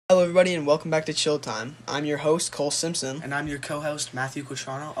Hello everybody and welcome back to Chill Time. I'm your host, Cole Simpson. And I'm your co-host, Matthew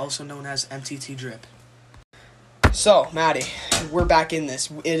Quatrano, also known as MTT Drip. So, Maddie, we're back in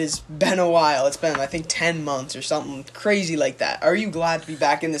this. It has been a while. It's been, I think, 10 months or something crazy like that. Are you glad to be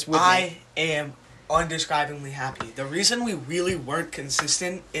back in this with me? I am undescribably happy. The reason we really weren't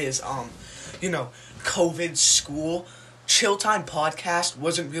consistent is, COVID, school. Chill Time podcast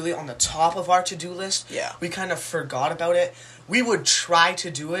wasn't really on the top of our to-do list. Yeah. We kind of forgot about it. We would try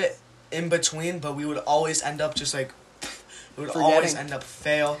to do it in between, but we would always end up just like, we would always end up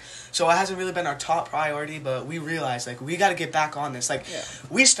fail. So it hasn't really been our top priority, but we realized, we got to get back on this.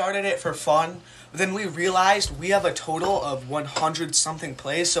 We started it for fun, but then we realized we have a total of 100-something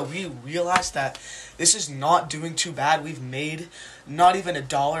plays, so we realized that this is not doing too bad. We've made not even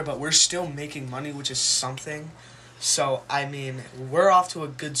 $1, but we're still making money, which is something. So, we're off to a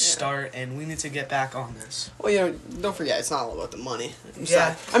good start, and we need to get back on this. Well, don't forget, it's not all about the money.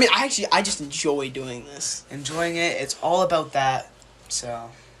 Yeah. I just enjoy doing this. Enjoying it, it's all about that,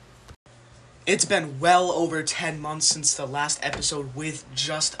 so... It's been well over 10 months since the last episode with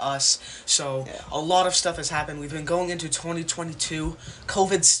just us, so a lot of stuff has happened. We've been going into 2022.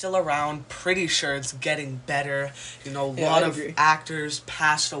 COVID's still around. Pretty sure it's getting better. A lot of actors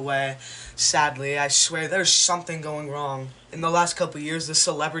passed away. Sadly, I swear there's something going wrong. In the last couple of years, the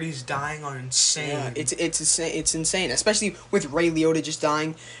celebrities dying are insane. Yeah, it's insane, especially with Ray Liotta just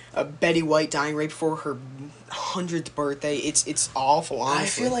dying, Betty White dying right before her 100th birthday. It's awful,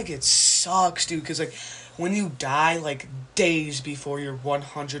 honestly. I feel like it sucks, dude, because when you die days before your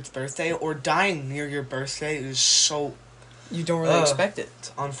 100th birthday or dying near your birthday is so... You don't really expect it.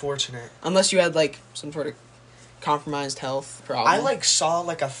 It's unfortunate. Unless you had some sort of compromised health problem. I saw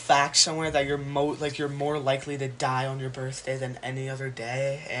a fact somewhere that you're more likely to die on your birthday than any other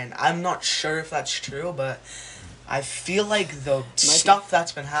day, and I'm not sure if that's true, but I feel like the stuff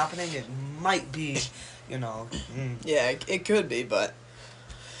that's been happening, it might be, Yeah, it could be, but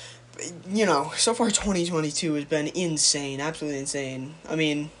so far 2022 has been insane, absolutely insane.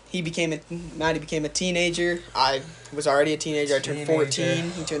 Maddie became a teenager. I was already a teenager. I turned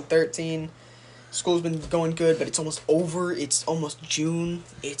 14. He turned 13. School's been going good, but it's almost over. It's almost June.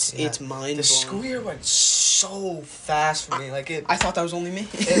 It's mind-blowing. The school year went so fast for me. I thought that was only me.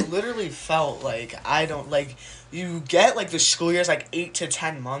 It literally felt you get the school year's 8 to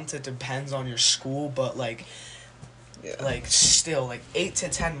 10 months. It depends on your school, but still 8 to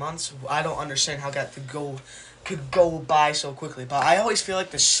 10 months. I don't understand how that could go by so quickly. But I always feel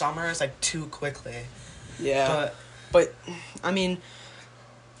like the summer is too quickly. Yeah. But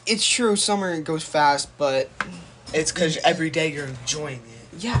it's true, summer goes fast, but... It's because every day you're enjoying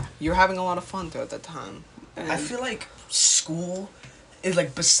it. Yeah, you're having a lot of fun throughout that time. And I feel like school is,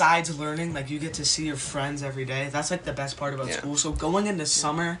 besides learning, you get to see your friends every day. That's, the best part about school. So going into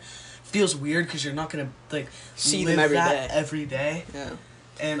summer feels weird because you're not going to, see live them every day. Yeah.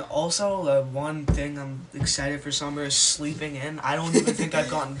 And also, one thing I'm excited for summer is sleeping in. I don't even think I've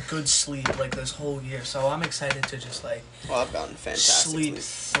gotten good sleep, this whole year. So I'm excited to just, Well, I've gotten fantastic sleep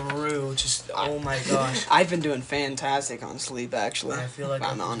through. Oh my gosh. I've been doing fantastic on sleep, actually. I feel like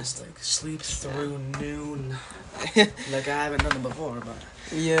I'm honest. Sleep through noon. I haven't done it before, but...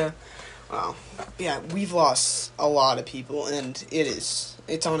 Yeah. Wow. Yeah, we've lost a lot of people, and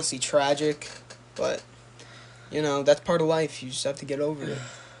it's honestly tragic, but... that's part of life. You just have to get over it.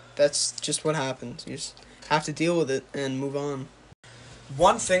 That's just what happens. You just have to deal with it and move on.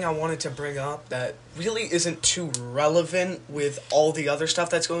 One thing I wanted to bring up that really isn't too relevant with all the other stuff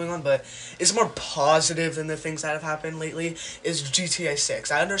that's going on, but is more positive than the things that have happened lately, is GTA 6.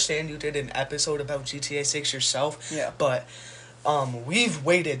 I understand you did an episode about GTA 6 yourself, but... we've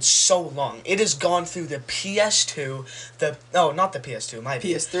waited so long. It has gone through the PS2, not the PS2, my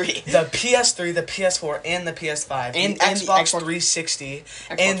PS3. The PS3, the PS4, and the PS5, and the Xbox 360,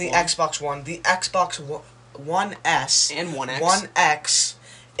 and the Xbox One, the Xbox One S, and One X. One X.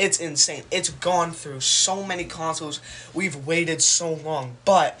 It's insane. It's gone through so many consoles. We've waited so long,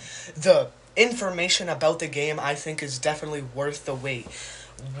 but the information about the game, I think, is definitely worth the wait.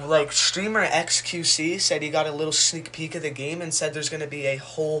 Streamer XQC said he got a little sneak peek of the game and said there's going to be a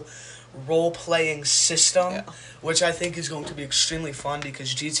whole role-playing system, which I think is going to be extremely fun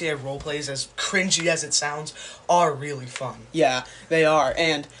because GTA roleplays, as cringy as it sounds, are really fun. Yeah, they are.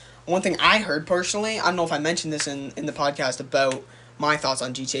 And one thing I heard personally, I don't know if I mentioned this in the podcast about my thoughts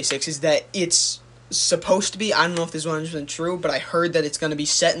on GTA 6, is that it's supposed to be, I don't know if this is 100% true, but I heard that it's going to be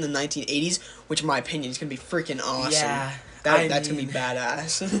set in the 1980s, which in my opinion is going to be freaking awesome. Yeah. That's going to be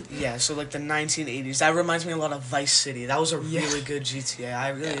badass. Yeah, so the 1980s. That reminds me a lot of Vice City. That was a really good GTA. I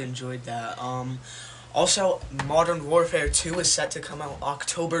really enjoyed that. Also, Modern Warfare 2 is set to come out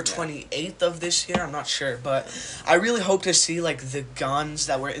October 28th of this year. I'm not sure, but I really hope to see like the guns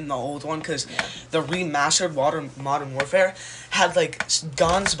that were in the old one, because the remastered Modern Warfare had like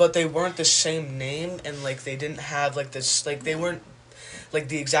guns, but they weren't the same name, and like they didn't have like this, like they weren't like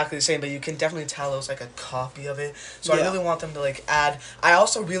exactly the same, but you can definitely tell it was like a copy of it. So I really want them to like add. I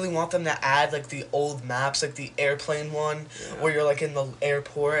also really want them to add like the old maps, like the airplane one, where you're like in the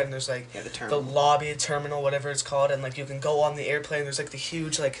airport and there's like the lobby terminal, whatever it's called, and like you can go on the airplane. There's like the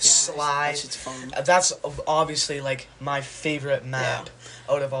huge like slide. That shit's fun. That's obviously like my favorite map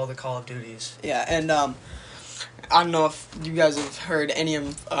out of all the Call of Duties. Yeah, and I don't know if you guys have heard any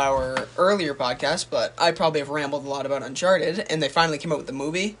of our earlier podcasts, but I probably have rambled a lot about Uncharted, and they finally came out with the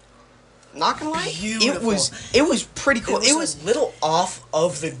movie. Not gonna lie, Beautiful. it was pretty cool. It was a little off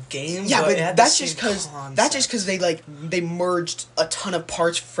of the game. Yeah, but that's just because they merged a ton of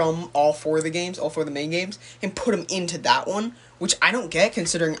parts from all four of the main games, and put them into that one, which I don't get,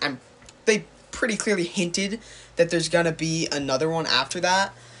 considering they pretty clearly hinted that there's gonna be another one after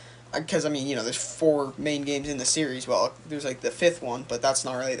that. Because, I mean, you know, there's 4 main games in the series. Well, there's, like, the 5th one, but that's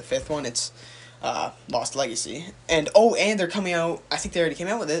not really the 5th one. It's Lost Legacy. And they're coming out, I think they already came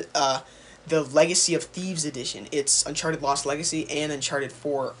out with it, the Legacy of Thieves edition. It's Uncharted Lost Legacy and Uncharted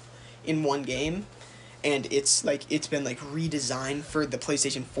 4 in one game. And it's, like, it's been, like, redesigned for the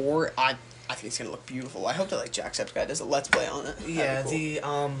PlayStation 4. I think it's going to look beautiful. I hope that, like, Jacksepticeye does a Let's Play on it. Yeah,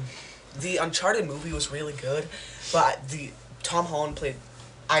 cool. The Uncharted movie was really good, but Tom Holland played...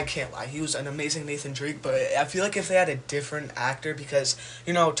 I can't lie, he was an amazing Nathan Drake, but I feel like if they had a different actor, because,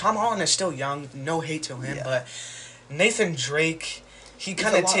 you know, Tom Holland is still young, no hate to him, but Nathan Drake, he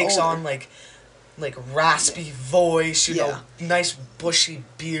kind of takes on, like raspy voice, you know, nice bushy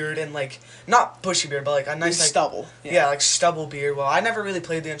beard, and, like, not bushy beard, but, like, a nice, like... stubble. Yeah, like, stubble beard. Well, I never really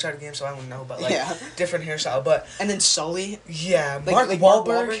played the Uncharted game, so I don't know, but, like, different hairstyle, but... And then Sully. Yeah, Mark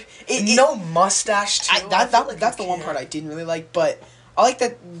Wahlberg. No mustache, too. That's the one part I didn't really like, but... I like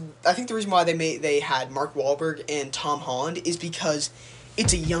that. I think the reason why they had Mark Wahlberg and Tom Holland is because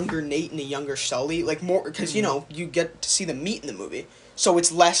it's a younger Nate and a younger Sully, like more because you know you get to see them meet in the movie, so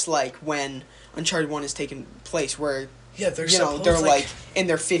it's less like when Uncharted 1 is taking place where they're like in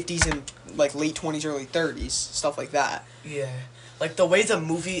their 50s and like late 20s, early 30s, stuff like that. Yeah. Like, the way the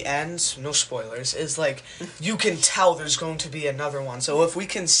movie ends, no spoilers, is, like, you can tell there's going to be another one. So if we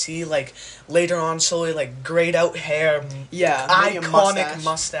can see, like, later on, Sully, like, grayed out hair, iconic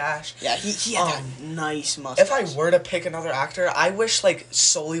mustache. Yeah, he had that nice mustache. If I were to pick another actor, I wish, like,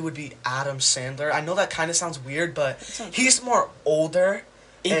 Sully would be Adam Sandler. I know that kind of sounds weird, but he's more older,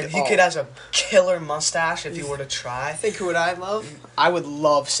 and he could have a killer mustache if you were to try. Think who would I love? I would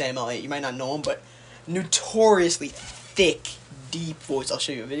love Sam Elliott. You might not know him, but notoriously thick, deep voice. I'll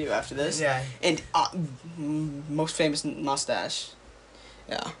show you a video after this. Yeah. And most famous mustache.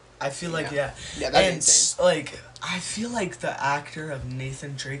 Yeah. I feel like Yeah, that's insane. Like, I feel like the actor of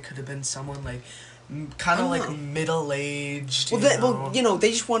Nathan Drake could have been someone like kind of like middle-aged. Well, you know,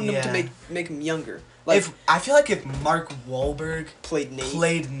 they just wanted him to make him younger. Like, I feel like if Mark Wahlberg played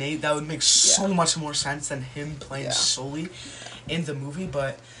Nate, that would make so much more sense than him playing Sully in the movie,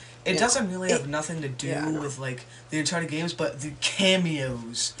 but it doesn't really have nothing to do with, like, the Uncharted games, but the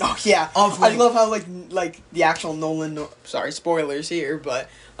cameos. Oh, yeah. I love how, like the actual Nolan... Sorry, spoilers here, but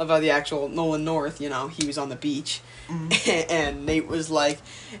I love how the actual Nolan North, you know, he was on the beach, and Nate was like,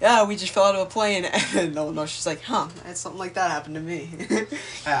 yeah, we just fell out of a plane, and Nolan North's just like, that's something like that happened to me.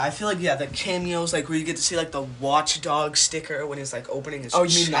 I feel like, the cameos, like, where you get to see, like, the Watch Dog sticker when he's, like, opening his chest. Oh,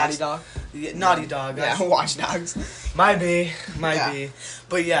 you mean Naughty Dog? Yeah, Naughty Dog. Yeah, Watch Dogs. Might be.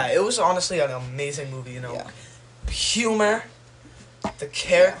 But, it was honestly an amazing movie, you know. Yeah. Humor, the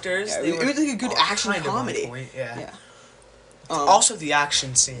characters. Yeah. It was like a good action comedy. Also, the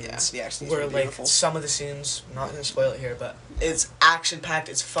action scenes. Yeah, the action scenes were like beautiful. Some of the scenes, not gonna spoil it here, but it's action packed.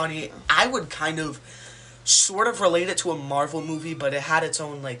 It's funny. I would kind of, sort of relate it to a Marvel movie, but it had its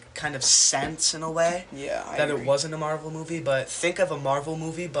own like kind of sense in a way. Yeah, I agree. It wasn't a Marvel movie, but think of a Marvel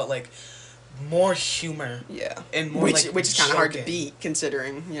movie, but like more humor. Yeah, and more which is kind of hard to beat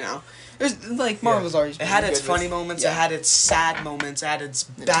considering there's like Marvel's always. It had its funny moments. It had its sad moments. It had its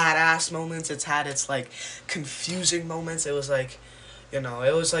badass moments. It's had its like confusing moments. It was like, it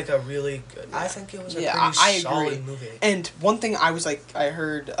was like a really good. I think it was a pretty solid movie. And one thing I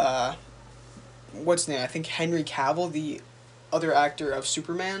heard, what's his name? I think Henry Cavill, the other actor of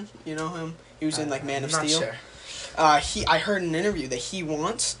Superman. You know him? He was in like Man of Steel. Sure. I heard in an interview that he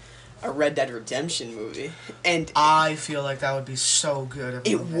wants a Red Dead Redemption movie, and I feel like that would be so good.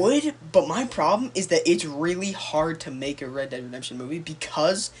 It would, but my problem is that it's really hard to make a Red Dead Redemption movie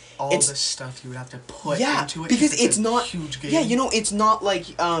because all the stuff you would have to put into it. Because it's not huge game. Yeah, you know, it's not like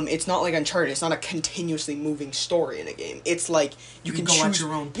Uncharted. It's not a continuously moving story in a game. It's like you can go choose, at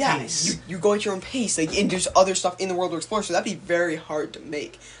your own pace. Yeah, you go at your own pace. Like, and there's other stuff in the world to explore, so that'd be very hard to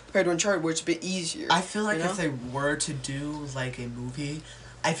make compared to Uncharted, where it's a bit easier. I feel like if they were to do like a movie,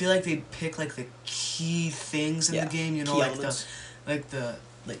 I feel like they'd pick like the key things in the game, you know, like the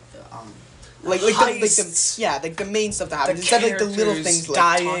main stuff that happens instead of like the little things like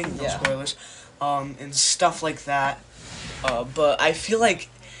dying, no spoilers, and stuff like that. But I feel like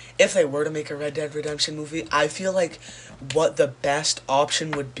if they were to make a Red Dead Redemption movie, I feel like what the best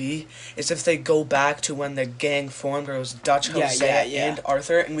option would be is if they go back to when the gang formed, or it was Dutch, Jose, and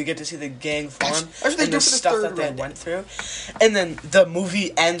Arthur, and we get to see the gang form and the stuff that they went through. And then the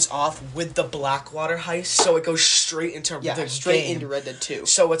movie ends off with the Blackwater heist, so it goes straight into into Red Dead 2.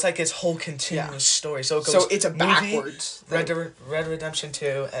 So it's like its whole continuous story. So it goes it's a backwards Red Redemption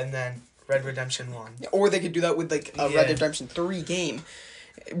 2, and then Red Redemption 1. Or they could do that with like a Red Dead Redemption 3 game,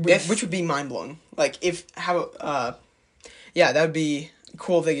 which would be mind-blowing. Like, that would be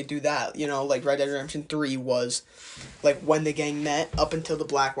cool if they could do that. You know, like Red Dead Redemption 3 was like when the gang met up until the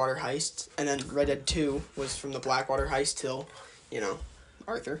Blackwater heist, and then Red Dead 2 was from the Blackwater heist till, you know,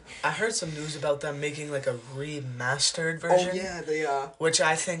 Arthur. I heard some news about them making like a remastered version. Oh yeah, they which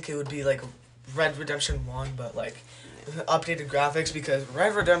I think it would be like Red Redemption 1, but like updated graphics, because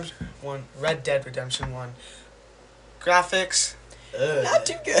Red Dead Redemption 1 graphics not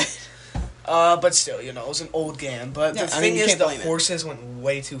too good. But still, you know, it was an old game. But the thing is, the horses went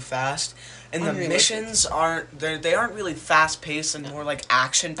way too fast, and the missions aren't really fast paced and more like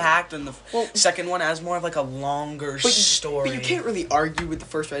action packed. And the second one has more of like a longer story. But you can't really argue with the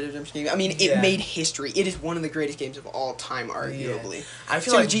first Red Dead Redemption game. I mean, it made history. It is one of the greatest games of all time, arguably. Yeah. I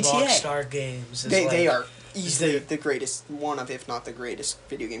feel like GTA. Rockstar Games. They are easily the greatest, one of, if not the greatest,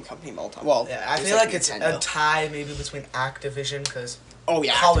 video game company of all time. Well, yeah, I feel like it's a tie maybe between Activision, because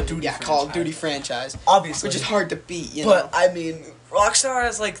Call of Duty franchise, obviously, which is hard to beat. But I mean, Rockstar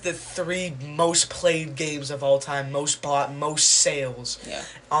has like the 3 most played games of all time, most bought, most sales. Yeah.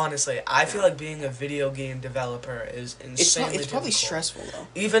 Honestly, I feel like being a video game developer is insanely It's probably stressful though.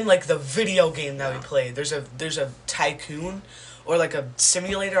 Even like the video game that we played, there's a tycoon, or like a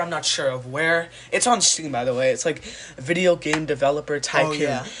simulator, I'm not sure of where. It's on Steam, by the way. It's like Video Game Developer Tycoon. Oh,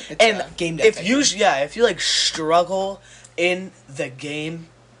 yeah. And game if you like struggle in the game,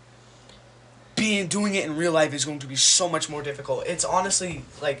 doing it in real life is going to be so much more difficult. It's honestly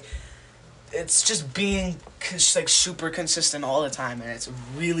like, it's just being like super consistent all the time, and it's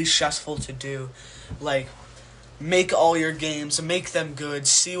really stressful to do. Like, make all your games, make them good,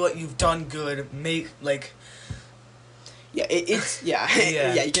 see what you've done good, make like. Yeah,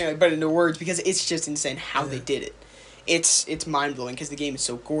 you can't put it into words because it's just insane how they did it. It's mind blowing because the game is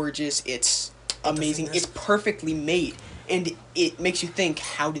so gorgeous. It's amazing. It's perfectly made, and it makes you think,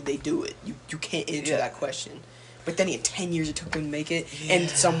 how did they do it? You can't answer that question. But then in 10 years it took them to make it, and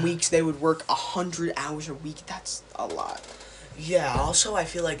some weeks they would work 100 hours a week. That's a lot. Yeah, also I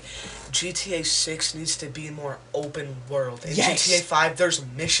feel like GTA 6 needs to be more open world. In GTA 5, there's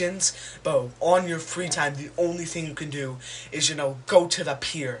missions, but on your free time, the only thing you can do is, you know, go to the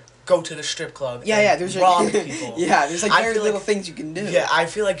pier, go to the strip club, there's rob people. There's like very little things you can do. Yeah, I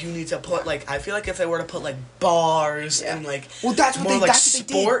feel like you need to put, like, I feel like if they were to put, like, bars and, like, that's what more, they, like, that's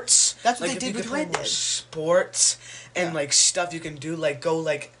sports. What they did. That's what like, they did with Red Dead. Sports and, like, stuff you can do, like, go,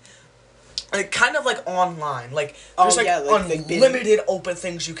 like kind of like online, like there's unlimited open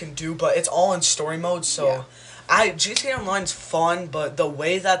things you can do, but it's all in story mode. So, GTA Online's fun, but the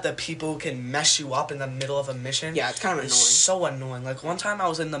way that the people can mess you up in the middle of a mission, it's kind of annoying. So annoying. Like one time I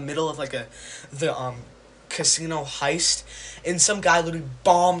was in the middle of like the casino heist, and some guy literally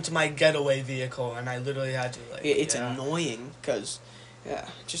bombed my getaway vehicle, and I literally had to like. It's annoying because, it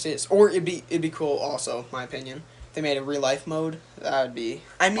just is. Or it'd be cool. Also, my opinion. They made a real life mode. That would be.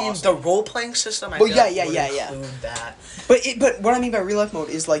 I mean, awesome. The role playing system. Would include that. But what I mean by real life mode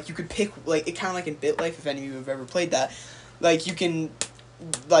is like you could pick like it kind of like in BitLife, if any of you have ever played that, like you can,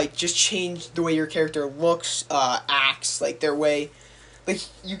 like just change the way your character looks, acts, like their way, like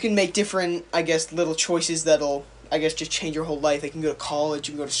you can make different, I guess, little choices that'll, I guess, just change your whole life. Like you can go to college,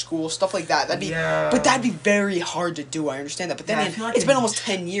 you can go to school, stuff like that. But that'd be very hard to do. I understand that. But then it's been almost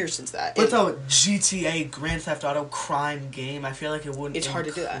 10 years since that. But the GTA Grand Theft Auto crime game, I feel like it wouldn't. It's hard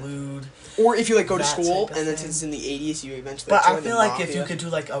to do that. Or if you like go to school and then since it's in the 80s, you eventually. But I feel like if you could do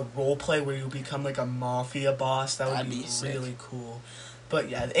like a role play where you become like a mafia boss, that would be really cool. But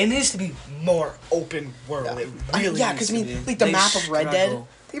yeah, it needs to be more open world. Yeah, It really yeah, needs because I to mean, be. like the They map of Red Dead. struggle.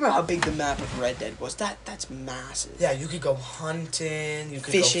 Think about how big the map of Red Dead was. That's massive. Yeah, you could go hunting. You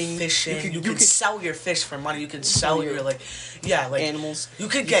could Fishing. Go fishing. You You could could sell your fish for money. You could sell your like animals. You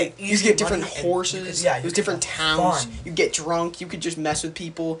could get You could get different money and horses. yeah, It was different have towns. fun. You get drunk. You could just mess with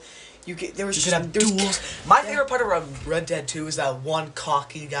people. You could there was You just could have there was duels. My favorite part of Red Dead 2 is that one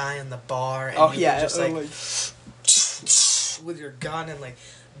cocky guy in the bar. And Oh you yeah, could just like like, with your gun and like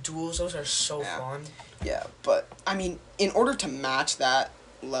duels. Those are so Yeah. fun. yeah. But I mean, in order to match that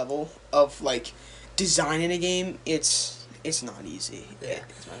level of like design in a game, it's not easy. Yeah.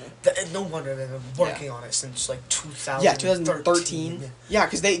 It's not- No wonder they've been working on it since like 2013. Yeah, 2013. Yeah,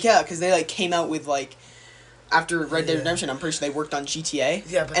 because they like came out with like after Red Dead Yeah. Redemption. I'm pretty sure they worked on GTA.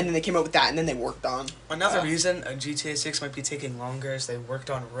 Yeah, but and then they came out with that, and then they worked on another reason GTA 6 might be taking longer is they worked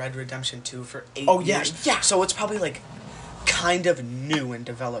on Red Redemption 2 for 8 Oh, yeah, years. yeah. So it's probably like kind of new in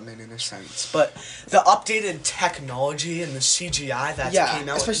development in a sense. But the updated technology and the CGI that's Yeah, came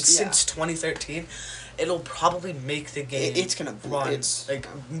out especially- since 2013, it'll probably make the game it's gonna run. it's Like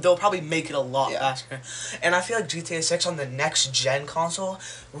they'll probably make it a lot Yeah. faster. And I feel like GTA 6 on the next gen console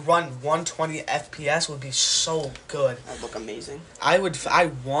run 120 FPS would be so good. that look amazing. I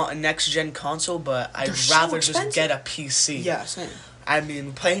want a next gen console, but I'd They're so rather just expensive. get a PC. Yeah, same. I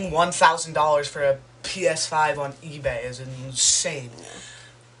mean, paying $1,000 for a PS5 on eBay is insane.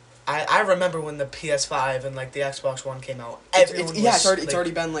 I remember when the PS5 and like the Xbox One came out. Everyone It's was,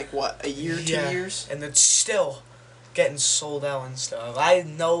 already been like what, a year, 2 years. and it's still getting sold out and stuff. I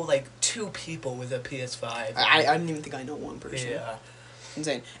know like 2 people with a PS5. I don't even think I know one person. Yeah.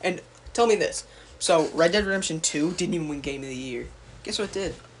 Insane. And tell me this. So Red Dead Redemption 2 didn't even win Game of the Year. Guess what it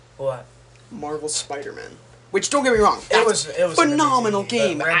did? What? Marvel's Spider-Man. Which, don't get me wrong, It was an phenomenal amazing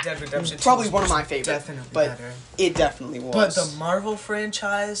game. but Red Dead Redemption 2 Probably was one of my favorites. Definitely but better. it definitely was. But the Marvel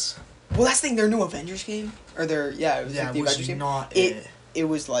franchise, well, that's the thing. Their new Avengers game, or their it was like the was Avengers game. not It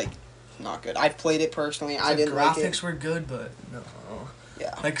was like not good. I've played it personally. I didn't like it. graphics were good, but no.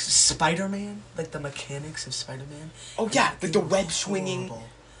 Yeah. Like Spider-Man, like the mechanics of Spider-Man. Oh yeah, like the were web swinging. horrible.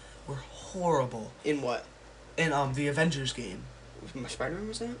 Were horrible In what? in the Avengers game. Spider-Man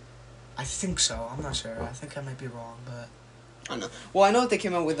was that? I think so. I'm not sure. I think I might be wrong, but I don't know. Well, I know that they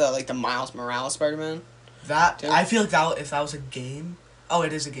came out with like the Miles Morales Spider-Man. that Yeah. I feel like that if that was a game. Oh,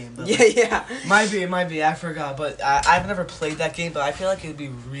 it is a game. But Yeah, yeah. It might be. I forgot, but I've never played that game. But I feel like it'd be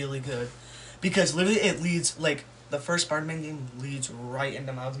really good, because literally it leads like the first Spider-Man game leads right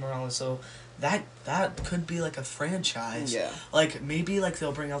into Miles Morales. So that could be like a franchise. Yeah. Like maybe like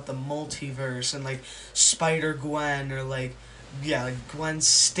they'll bring out the multiverse and like Spider-Gwen or like Gwen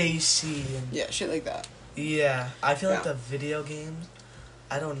Stacy and Yeah, shit like that. yeah. I feel like Yeah. the video games.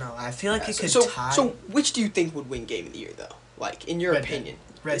 I don't know. I feel like Yeah, it could so, tie. so which do you think would win Game of the Year though? Like in your Red Dead. opinion?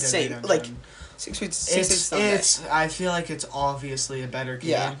 Red Dead Same. Redemption. Like six it's. I feel like it's obviously a better game.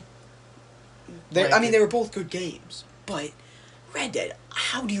 Yeah. Like I mean, they were both good games, but Red Dead.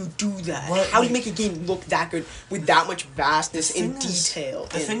 How do you do that? What, How do you like- make a game look that good with that much vastness The and thing is- detail?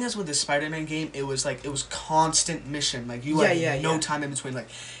 The thing is with the Spider-Man game, it was constant mission. Like you Yeah, had yeah, no yeah. time in between. Like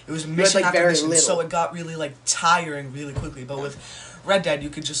it was mission like, after very mission, little. so it got really like tiring really quickly. But with Red Dead, you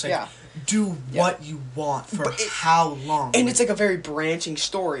could just like Yeah. do Yeah. what you want for But how long. and it's like a very branching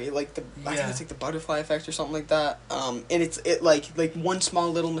story, like I think Yeah. it's like the butterfly effect or something like that. And it like one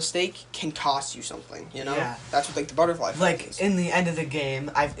small little mistake can cost you something. You know, Yeah. that's what like the butterfly effect like is. in the end of the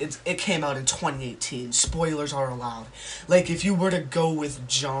game, it came out in 2018. Spoilers are allowed. Like if you were to go with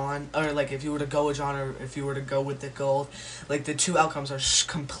John, or like if you were to go with John, or if you were to go with the gold, like the two outcomes are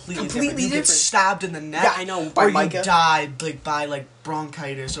completely different. You get different. stabbed in the neck. Yeah, I know, by or Micah. you died like by like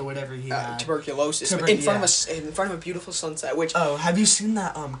bronchitis or whatever he had. Tuberculosis Tuber- in front of a beautiful sunset. Which Oh, have you seen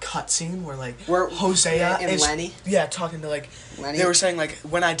that cut scene where like Where- Hosea and is Lenny? talking to like Lenny? they were saying like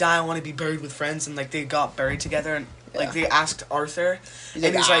when I die I want to be buried with friends, and like they got buried together, and like Yeah. they asked Arthur He's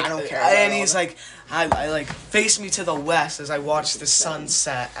and like, he's "Ah, like I don't care about and all he's that." like I like face me to the west as I watch the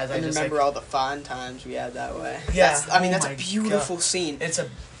sunset as I and just remember like, all the fun times we had that way. Yeah, That's oh a my beautiful God. scene. It's a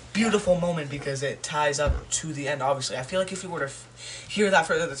beautiful moment because it ties up to the end. Obviously, I feel like if you were to hear that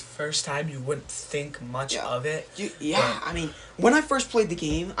for the first time, you wouldn't think much Yeah. of it. I mean, when I first played the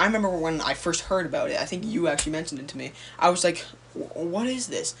game, I remember when I first heard about it. I think you actually mentioned it to me. I was like, "What is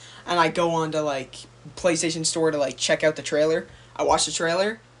this?" And I go on to like PlayStation Store to like check out the trailer. I watched the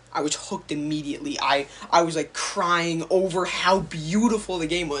trailer. I was hooked immediately. I was like crying over how beautiful the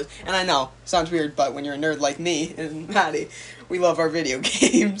game was. And I know, sounds weird, but when you're a nerd like me and Maddie, we love our video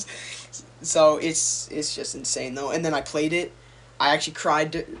games. So it's just insane though. And then I played it. I actually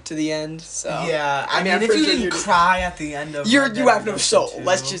cried to the end. So yeah, I mean, if you didn't cry at the end of you have no soul.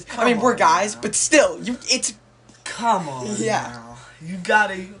 Let's just. I mean, we're guys, but still, it's. Come on. Yeah. Now. You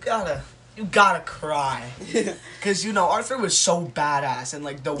gotta cry. Because, you know, Arthur was so badass, and,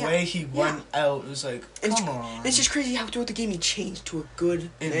 like, the way he went out was like, come on. It's just crazy how throughout the game he changed to a good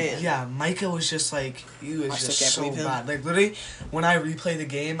man. Yeah, Micah was just, like, he was just so bad. Like, literally, when I replay the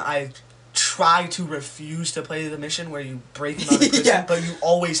game, I try to refuse to play the mission where you break him out of prison, but you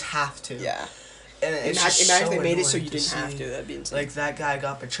always have to. Yeah. And it's imagine they made it so you didn't have to. That'd be insane. Like, that guy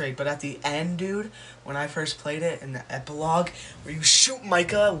got betrayed. But at the end, dude, when I first played it, in the epilogue, where you shoot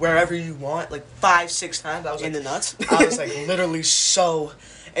Micah wherever you want, like 5-6 times, I was in the nuts. I was like literally so,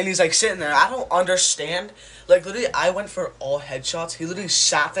 and he's like sitting there. I don't understand. Like, literally, I went for all headshots. He literally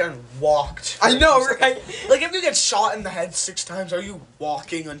sat there and walked. I know, right? Like, if you get shot in the head 6 times, are you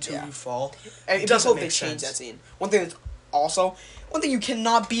walking until you fall? And it doesn't make sense. Change that scene. One thing you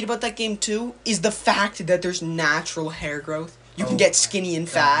cannot beat about that game too is the fact that there's natural hair growth. You can get skinny and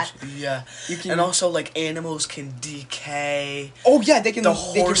fat. Yeah. And also, like, animals can decay. Oh, yeah, they can. The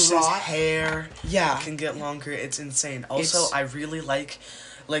horse's hair can get longer. It's insane. Also, I really like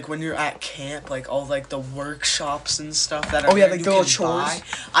when you're at camp, like, all, like, the workshops and stuff that are like the little chores.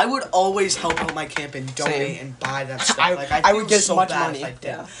 I would always help out my camp and donate and buy that stuff. I would get as much money. I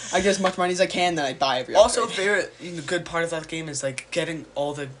get as much money as I can, then I buy every Also, favorite good part of that game is, like, getting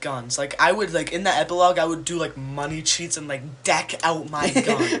all the guns. Like, I would, like, in the epilogue, I would do, like, money cheats and, like, deck out my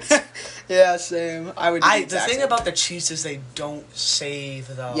guns. Yeah, same. I would. The thing about the cheats is they don't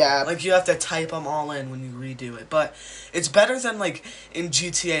save, though. Yeah. Like, you have to type them all in when you redo it. But it's better than, like, in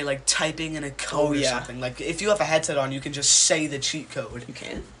GTA, like, typing in a code or something. Like, if you have a headset on, you can just say the cheat code. You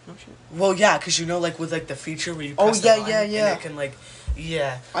can? Oh, shit. Well, yeah, because, you know, like, with, like, the feature where you press the button and it can, like,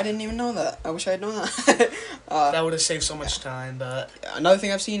 I didn't even know that. I wish I had known that. That would have saved so much time, but... Another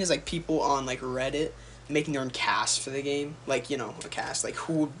thing I've seen is, like, people on, like, Reddit making their own cast for the game. Like, you know, a cast. Like,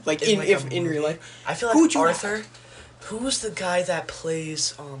 who... Like, in real life. I feel like Arthur... Who's the guy that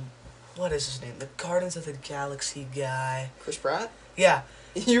plays, what is his name? The Guardians of the Galaxy guy. Chris Pratt? Yeah.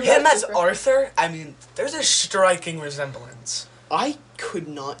 Him as Arthur, I mean, there's a striking resemblance. I could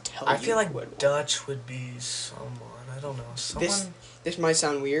not tell you. I feel like Dutch would be someone. I don't know. Someone... This might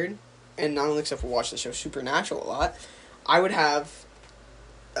sound weird, and not only except for watching the show Supernatural a lot, I would have...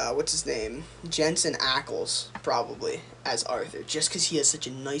 what's his name? Jensen Ackles, probably, as Arthur. Just because he has such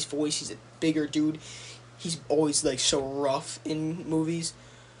a nice voice. He's a bigger dude. He's always, like, so rough in movies.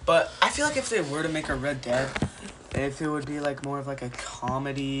 But I feel like if they were to make a Red Dead, if it would be, like, more of, like, a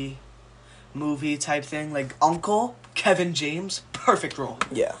comedy movie type thing. Like, Uncle Kevin James, perfect role.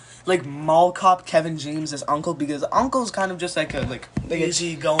 Yeah. Like, Mall Cop Kevin James as Uncle, because Uncle's kind of just, like, a, like,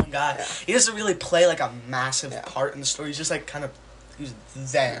 easy-going guy. Yeah. He doesn't really play, like, a massive part in the story. He's just, like, kind of... He's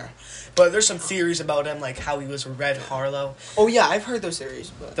there. But there's some theories about him, like how he was Red Harlow. Oh, yeah, I've heard those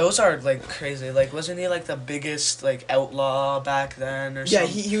theories. But... Those are, like, crazy. Like, wasn't he, like, the biggest, like, outlaw back then or something?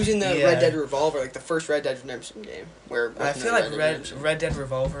 Yeah, he was in the Red Dead Revolver, like, the first Red Dead Redemption game. Where I feel like Red Dead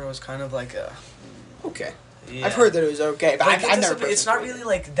Revolver was kind of like a... Okay. Yeah. I've heard that it was okay, but like, I've never... It's not really,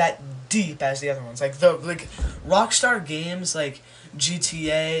 like, that deep as the other ones. Like, Rockstar games, like,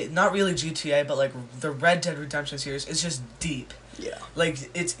 GTA, not really GTA, but, like, the Red Dead Redemption series, it's just deep. Yeah.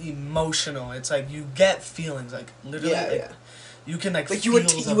 Like, it's emotional. It's like you get feelings. Like, literally, you can, like feel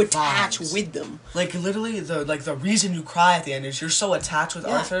you attach with them. Like, literally, the reason you cry at the end is you're so attached with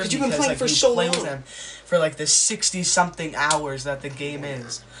Arthur because you've been playing for so long. With him for like the 60-something hours that the game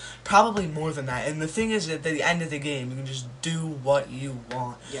is. Probably more than that. And the thing is, at the end of the game, you can just do what you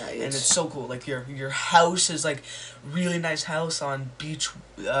want. Yeah, and it's so cool. Like, your house is, like, really nice house on beach.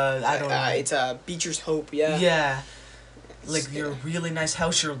 I don't know. It's Beecher's Hope. Yeah. Yeah. Like, your really nice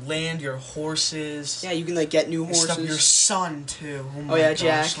house, your land, your horses. Yeah, you can, like, get new horses. Stuff. Your son, too. Oh my gosh.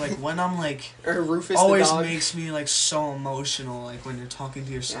 Jack. Like, when I'm, like... Or Rufus always the dog. makes me, like, so emotional, like, when you're talking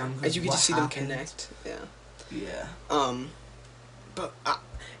to your son. As you get to see them connect. Yeah. Yeah. But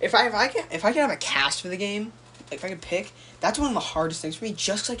if I could have a cast for the game, like, if I could pick, that's one of the hardest things for me,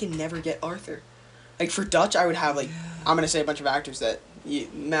 just because I can never get Arthur. Like, for Dutch, I would have, like... I'm going to say a bunch of actors that...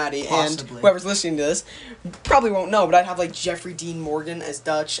 Maddie and whoever's listening to this probably won't know, but I'd have like Jeffrey Dean Morgan as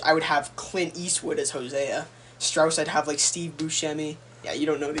Dutch. I would have Clint Eastwood as Hosea. Strauss, I'd have like Steve Buscemi. Yeah, you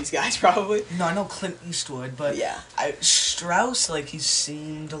don't know these guys probably. No, I know Clint Eastwood, but Strauss, like, he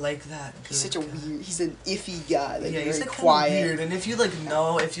seemed like that. He's such a weird. He's an iffy guy. Like, he's like quiet. Weird. And if you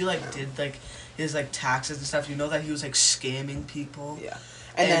did like his like taxes and stuff, you know that he was like scamming people. Yeah.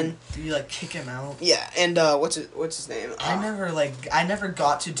 And then you like kick him out. Yeah, and what's his name? I never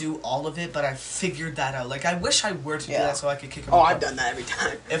got to do all of it, but I figured that out. Like I wish I were to do that so I could kick him out. Oh, I've done that every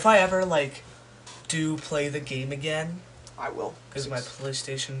time. If I ever like do play the game again, I will. Because my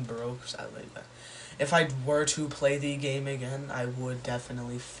PlayStation broke, sadly. But if I were to play the game again, I would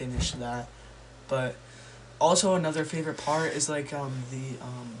definitely finish that. But also another favorite part is like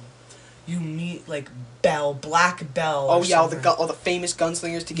you meet like Black Bell. Oh yeah, all the famous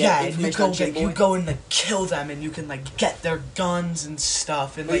gunslingers to get information on Jim Boy. You go and like kill them, and you can like get their guns and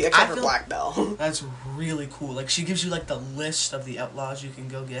stuff. And like except for Black Bell. That's really cool. Like she gives you like the list of the outlaws you can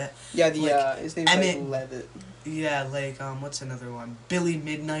go get. Yeah, his name's like Levitt. Yeah, like what's another one? Billy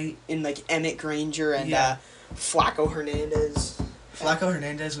Midnight. In like Emmett Granger and Flaco Hernandez. Flaco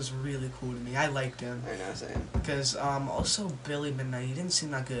Hernandez was really cool to me. I liked him. I know, same. Because also Billy Midnight, he didn't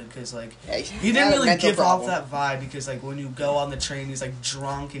seem that good because like he didn't really give off that vibe because like when you go on the train, he's like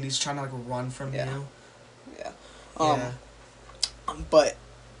drunk and he's trying to like run from you. Yeah. But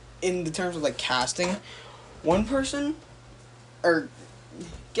in the terms of like casting, one person, or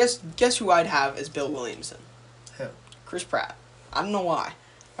guess who I'd have as Bill Williamson. Who? Chris Pratt. I don't know why.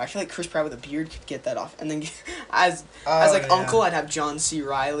 I feel like Chris Pratt with a beard could get that off. And then as Uncle, I'd have John C.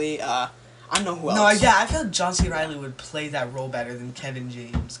 Reilly. I don't know who else. No, yeah, I feel like John C. Reilly would play that role better than Kevin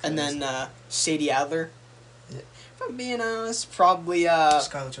James. And then Sadie Adler. Yeah. If I'm being honest, probably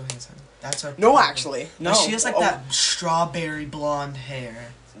Scarlett Johansson. That's her. No, actually, no. But she has like that strawberry blonde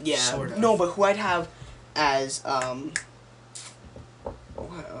hair. Yeah. Sort of. No, but who I'd have as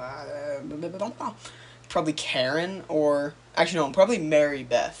probably Karen, or actually no, probably Mary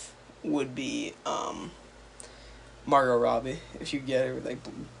Beth would be Margot Robbie if you get her with like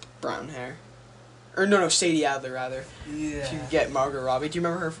brown hair, or no, Sadie Adler rather. Yeah. If you get Margot Robbie, do you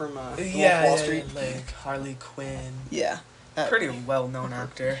remember her from Wall Street? Yeah, like Harley Quinn. Yeah. Pretty well known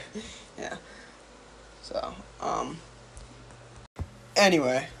actor. Yeah. So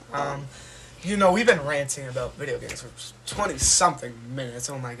anyway. You know, we've been ranting about video games for 20-something minutes.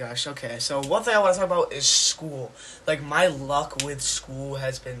 Oh my gosh. Okay, so one thing I want to talk about is school. Like, my luck with school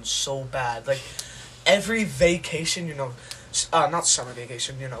has been so bad. Like, every vacation, you know, not summer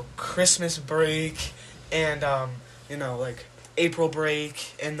vacation, you know, Christmas break, and, you know, like, April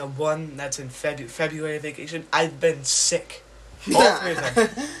break, and the one that's in February vacation, I've been sick. All three of them.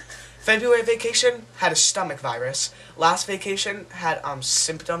 February vacation had a stomach virus. Last vacation had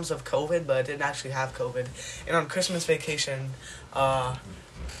symptoms of COVID, but I didn't actually have COVID. And on Christmas vacation, I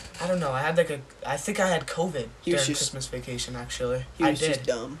don't know. I think I had COVID during Christmas vacation. Actually, I did. Just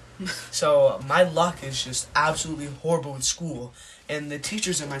dumb. So my luck is just absolutely horrible with school, and the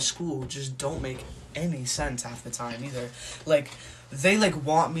teachers in my school just don't make any sense half the time either. Like, they like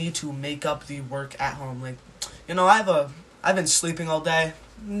want me to make up the work at home. Like, you know, I've been sleeping all day.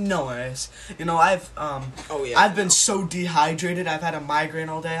 No worries. You know, I've been so dehydrated. I've had a migraine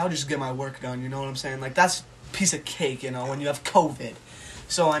all day. I'll just get my work done. You know what I'm saying? Like, that's a piece of cake. You know, when you have COVID.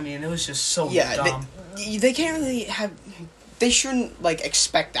 So I mean, it was just so dumb. They can't really have. They shouldn't like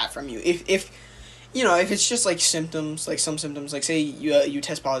expect that from you. If you know, if it's just like symptoms, like some symptoms, like say you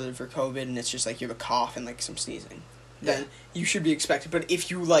test positive for COVID and it's just like you have a cough and like some sneezing, then you should be expected. But if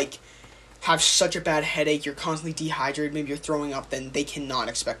you like have such a bad headache, you're constantly dehydrated, maybe you're throwing up, then they cannot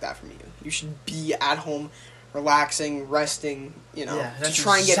expect that from you. You should be at home, relaxing, resting, you know, to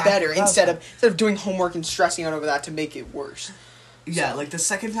try and get better instead of doing homework and stressing out over that to make it worse. Yeah, like the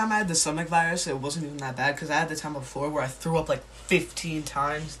second time I had the stomach virus, it wasn't even that bad because I had the time before where I threw up like 15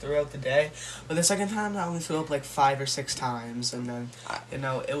 times throughout the day. But the second time I only threw up like 5 or 6 times, and then, you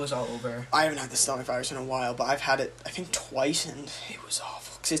know, it was all over. I haven't had the stomach virus in a while, but I've had it, I think, twice, and it was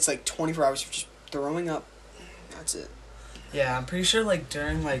awful. Because it's like 24 hours of just throwing up. That's it. Yeah, I'm pretty sure like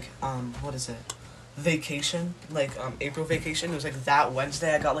during like, what is it? Vacation, like April vacation, it was like that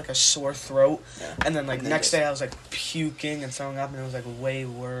Wednesday I got like a sore throat, and then like next day I was like puking and throwing up, and it was like way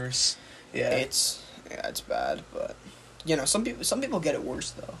worse. Yeah, it's bad, but you know, some people get it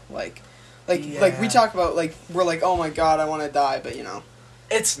worse though. Like we talk about, like, we're like, oh my god, I want to die, but you know,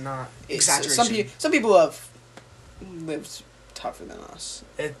 it's not exaggeration. Some people have lived tougher than us.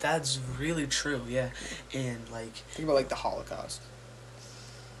 That's really true, yeah. And like, think about like the Holocaust.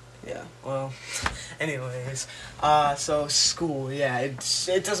 Yeah. Well, anyways, so school, yeah,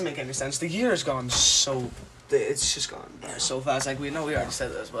 it doesn't make any sense. The year's gone it's just gone by so fast. Like, we already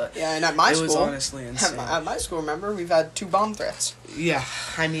said this, but yeah, and at my school, it was honestly insane. At my school, remember, we've had 2 bomb threats. Yeah,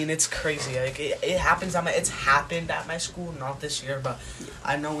 I mean, it's crazy. Like, it happens it's happened at my school, not this year, but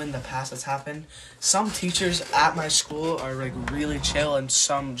I know in the past it's happened. Some teachers at my school are like really chill, and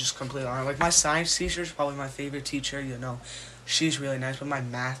some just completely aren't. Like, my science teacher is probably my favorite teacher. You know, She's really nice, but my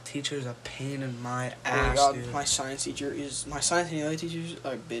math teacher is a pain in my Oh ass, my god, dude. my science and ELA teachers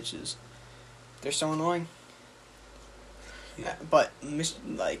are bitches. They're so annoying. Yeah. But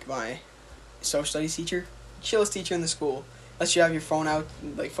my social studies teacher, chillest teacher in the school. Unless you have your phones out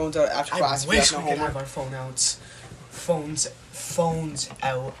after class. I wish if we you have could no have our phones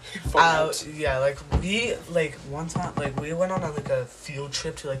out. homework. Yeah, like we one time we went on a field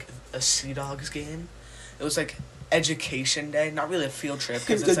trip to a Sea Dogs game. It was education day, not really a field trip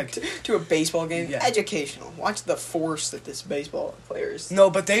because it's to a baseball game. Yeah. Educational. Watch the force that this baseball players. No,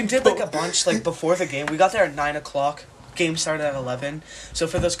 but they did a bunch before the game. We got there at 9:00. Game started at 11. So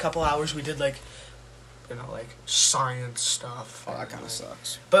for those couple hours, we did science stuff. Oh, that kind of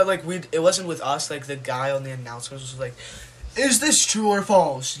sucks. But it wasn't with us. The guy on the announcements was like, "Is this true or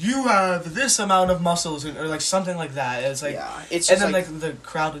false? You have this amount of muscles," or something like that. It's yeah, it's and just then the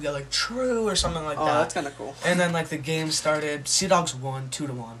crowd would get true or something like oh, that. that's kind of cool. And then the game started. Sea Dogs won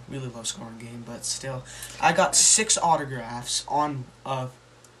 2-1. Really low scoring game, but still, I got 6 autographs on a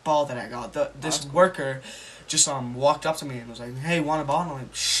ball that I got. This cool. worker just walked up to me and was like, "Hey, want a ball?" And I'm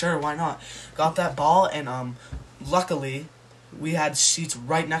like, "Sure, why not?" Got that ball, and luckily we had seats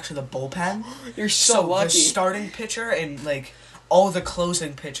right next to the bullpen. You're so lucky. The starting pitcher and all the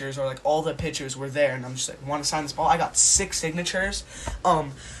closing pitchers or all the pitchers were there, and I'm just want to sign this ball. I got 6 signatures.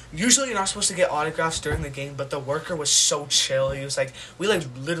 Usually you're not supposed to get autographs during the game, but the worker was so chill. He was we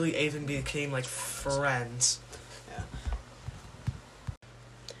literally even became friends. Yeah.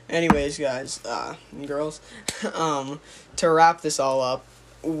 Anyways, guys, and girls, to wrap this all up,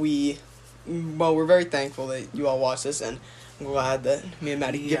 we're very thankful that you all watched this, and I'm glad that me and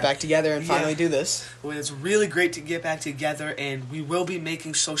Maddie can get back together and finally do this. Well, it's really great to get back together, and we will be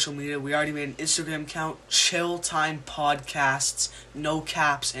making social media. We already made an Instagram account, Chill Time Podcasts, no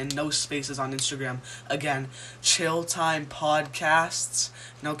caps and no spaces on Instagram. Again, Chill Time Podcasts,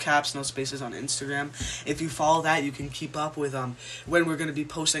 no caps, no spaces on Instagram. If you follow that, you can keep up with when we're going to be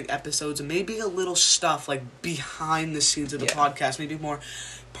posting episodes, and maybe a little stuff behind the scenes of the podcast, maybe more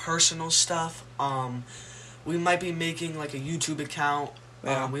personal stuff. We might be making a YouTube account.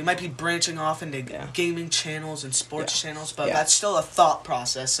 We might be branching off into gaming channels and sports channels, but that's still a thought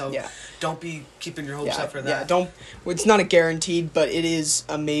process. So don't be keeping your hopes up for that. Yeah, it's not a guaranteed, but it is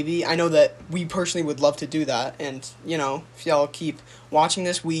a maybe. I know that we personally would love to do that, and if y'all keep watching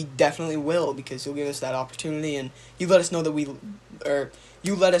this, we definitely will, because you'll give us that opportunity, and you let us know that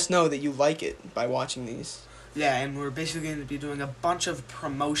you let us know that you like it by watching these. Yeah, and we're basically going to be doing a bunch of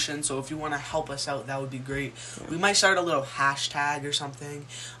promotion, so if you want to help us out, that would be great. Yeah. We might start a little hashtag or something.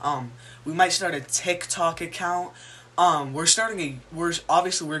 We might start a TikTok account. We're going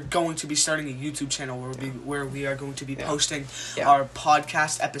to be starting a YouTube channel where we are going to be posting our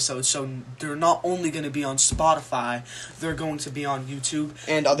podcast episodes. So they're not only going to be on Spotify, they're going to be on YouTube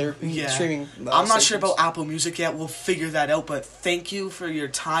and other streaming. I'm not sure about Apple Music yet. We'll figure that out. But thank you for your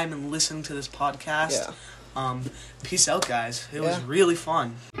time and listening to this podcast. Yeah. Peace out, guys. It was really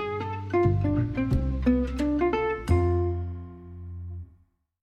fun.